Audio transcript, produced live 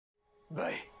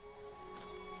Bay.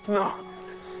 No.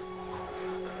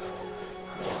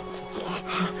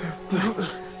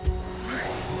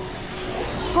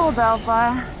 Poor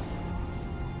Bellfire.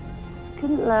 Just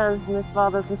couldn't learn from his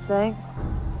father's mistakes.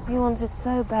 He wanted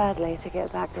so badly to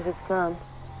get back to his son.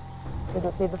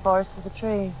 Didn't see the forest for the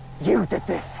trees. You did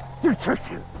this. You tricked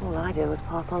him. All I did was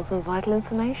pass on some vital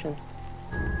information.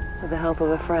 With the help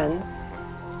of a friend.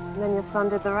 And then your son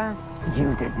did the rest.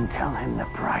 You didn't tell him the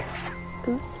price.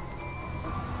 Oops.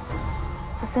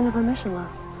 It's a sin of omission, love.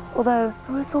 Although,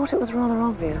 I would have thought it was rather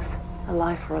obvious. A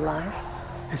life for a life.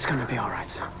 It's gonna be all right,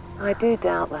 son. I do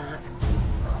doubt that.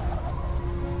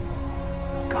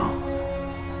 Go.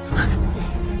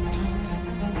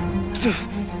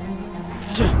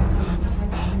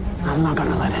 I'm not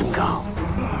gonna let him go.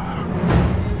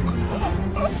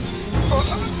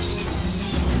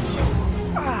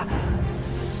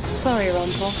 Sorry,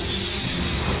 Rumple.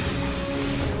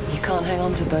 You can't hang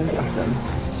on to both of them.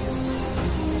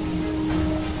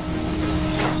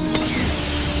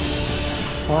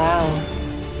 Wow.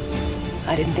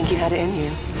 I didn't think you had it in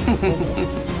you.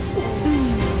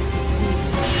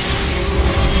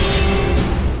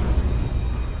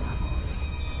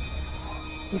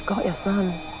 You've got your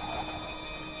son,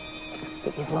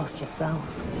 but you've lost yourself.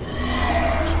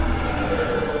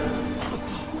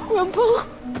 Rumple?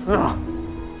 No.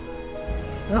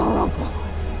 No, Rumple.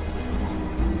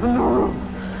 No room.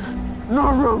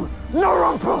 No room. No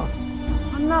Rumple.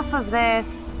 Enough of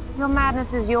this. Your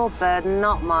madness is your burden,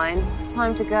 not mine. It's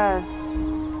time to go.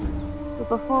 But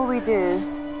before we do,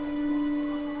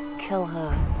 kill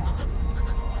her.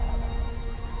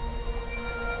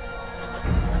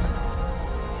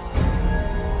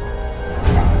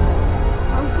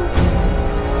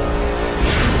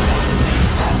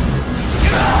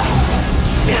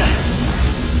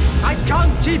 I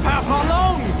can't keep her for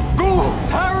long! Go!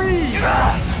 Hurry!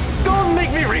 Don't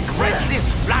make me regret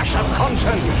this flash of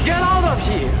conscience! Get out of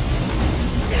here!